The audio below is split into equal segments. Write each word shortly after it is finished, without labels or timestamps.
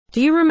Do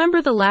you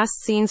remember the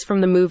last scenes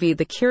from the movie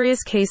The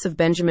Curious Case of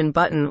Benjamin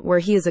Button, where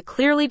he is a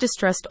clearly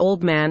distressed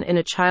old man in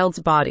a child's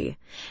body?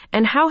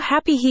 And how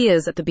happy he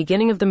is at the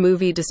beginning of the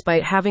movie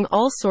despite having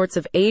all sorts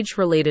of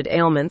age-related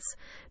ailments?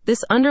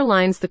 This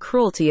underlines the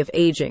cruelty of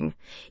aging.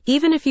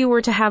 Even if you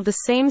were to have the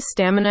same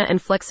stamina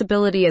and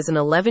flexibility as an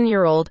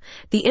 11-year-old,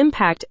 the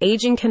impact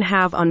aging can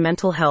have on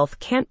mental health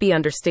can't be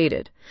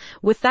understated.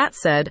 With that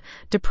said,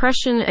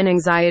 depression and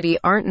anxiety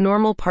aren't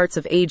normal parts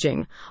of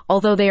aging,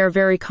 although they are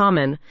very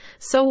common.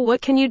 So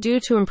what can you do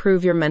to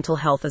improve your mental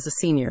health as a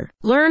senior?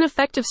 Learn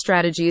effective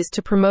strategies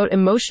to promote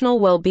emotional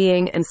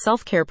well-being and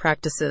self-care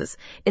practices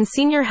in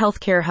Senior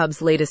Healthcare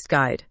Hub's latest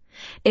guide.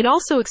 It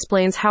also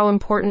explains how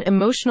important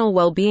emotional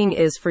well-being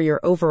is for your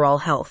overall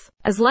health.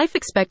 As life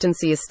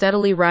expectancy is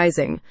steadily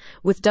rising,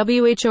 with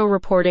WHO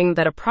reporting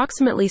that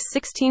approximately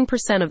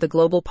 16% of the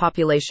global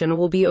population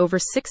will be over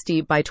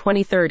 60 by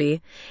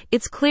 2030,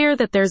 it's clear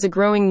that there's a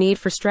growing need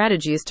for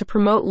strategies to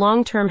promote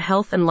long-term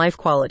health and life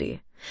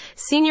quality.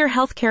 Senior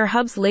Healthcare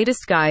Hub's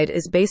latest guide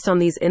is based on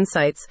these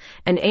insights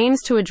and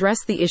aims to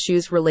address the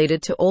issues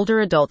related to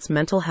older adults'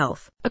 mental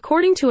health.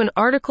 According to an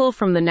article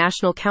from the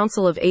National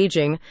Council of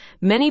Aging,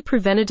 many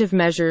preventative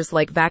measures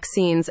like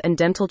vaccines and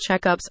dental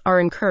checkups are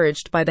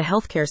encouraged by the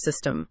healthcare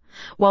system,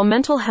 while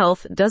mental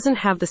health doesn't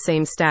have the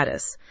same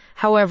status.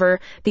 However,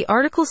 the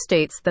article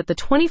states that the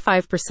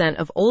 25%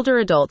 of older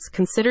adults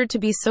considered to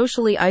be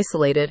socially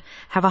isolated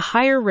have a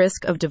higher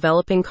risk of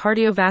developing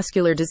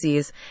cardiovascular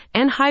disease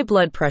and high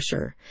blood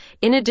pressure,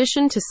 in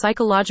addition to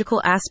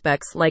psychological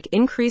aspects like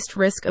increased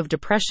risk of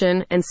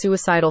depression and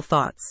suicidal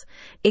thoughts.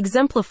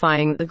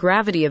 Exemplifying the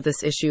gravity of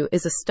this issue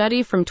is a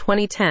study from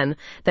 2010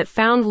 that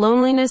found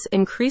loneliness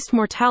increased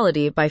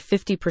mortality by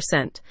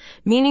 50%,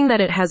 meaning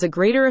that it has a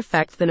greater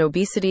effect than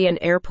obesity and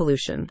air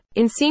pollution.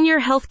 In Senior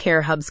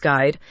Healthcare Hub's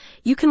guide,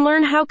 you can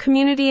learn how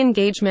community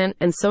engagement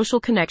and social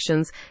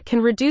connections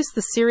can reduce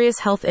the serious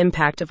health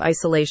impact of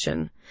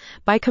isolation.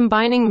 By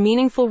combining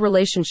meaningful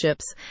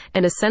relationships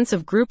and a sense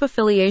of group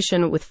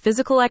affiliation with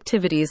physical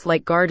activities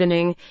like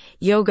gardening,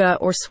 yoga,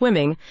 or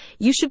swimming,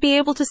 you should be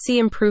able to see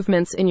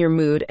improvements in your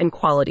mood and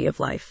quality of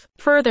life.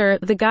 Further,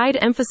 the guide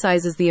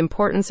emphasizes the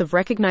importance of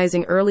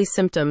recognizing early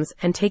symptoms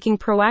and taking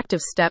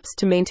proactive steps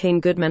to maintain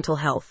good mental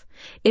health.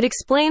 It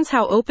explains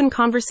how open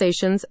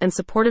conversations and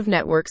supportive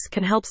networks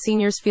can help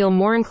seniors feel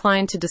more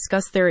inclined to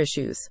discuss their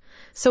issues.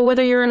 So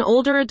whether you're an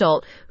older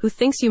adult who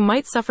thinks you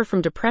might suffer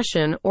from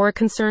depression or a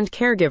concerned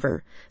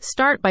caregiver,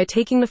 start by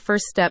taking the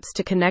first steps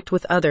to connect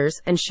with others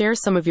and share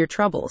some of your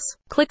troubles.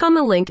 Click on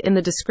the link in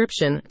the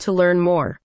description to learn more.